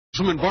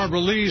Congresswoman Barbara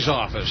Lee's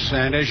office,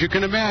 and as you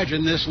can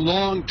imagine, this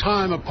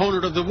long-time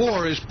opponent of the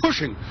war is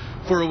pushing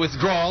for a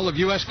withdrawal of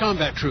U.S.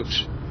 combat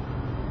troops.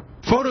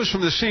 Photos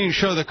from the scene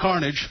show the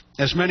carnage.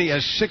 As many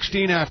as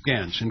 16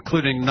 Afghans,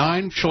 including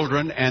 9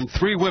 children and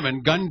 3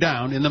 women, gunned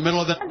down in the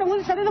middle of the...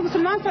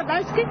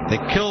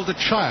 They killed a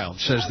child,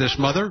 says this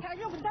mother.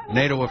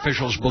 NATO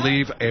officials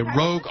believe a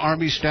rogue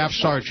Army staff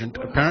sergeant,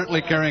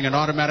 apparently carrying an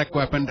automatic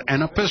weapon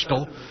and a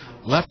pistol,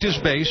 left his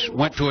base,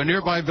 went to a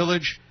nearby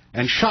village,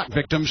 and shot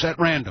victims at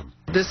random.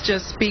 This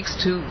just speaks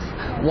to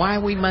why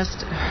we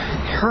must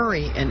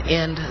hurry and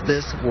end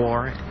this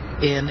war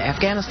in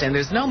Afghanistan.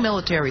 There's no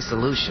military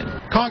solution.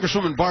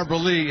 Congresswoman Barbara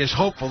Lee is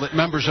hopeful that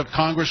members of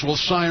Congress will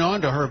sign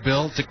on to her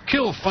bill to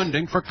kill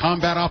funding for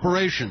combat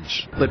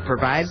operations. But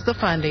provides the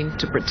funding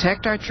to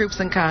protect our troops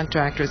and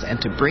contractors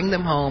and to bring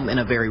them home in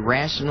a very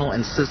rational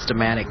and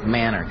systematic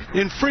manner.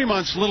 In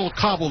Fremont's little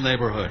Kabul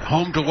neighborhood,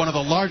 home to one of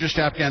the largest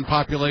Afghan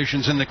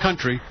populations in the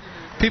country,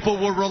 people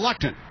were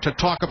reluctant to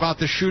talk about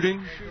the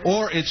shooting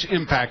or its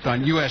impact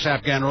on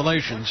U.S.-Afghan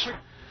relations.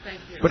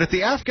 But at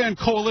the Afghan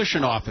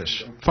Coalition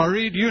office,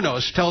 Farid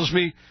Yunus tells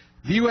me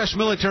the U.S.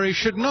 military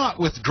should not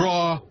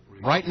withdraw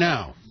right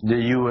now. The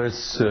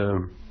U.S.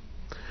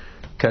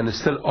 can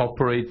still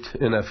operate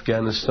in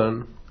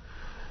Afghanistan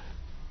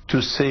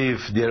to save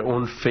their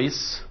own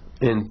face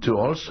and to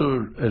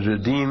also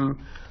redeem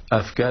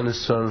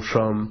Afghanistan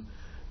from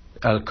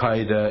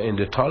Al-Qaeda and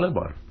the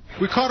Taliban.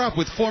 We caught up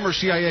with former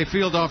CIA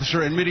field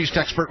officer and Mideast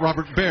expert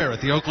Robert Baer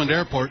at the Oakland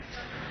airport.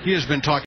 He has been talking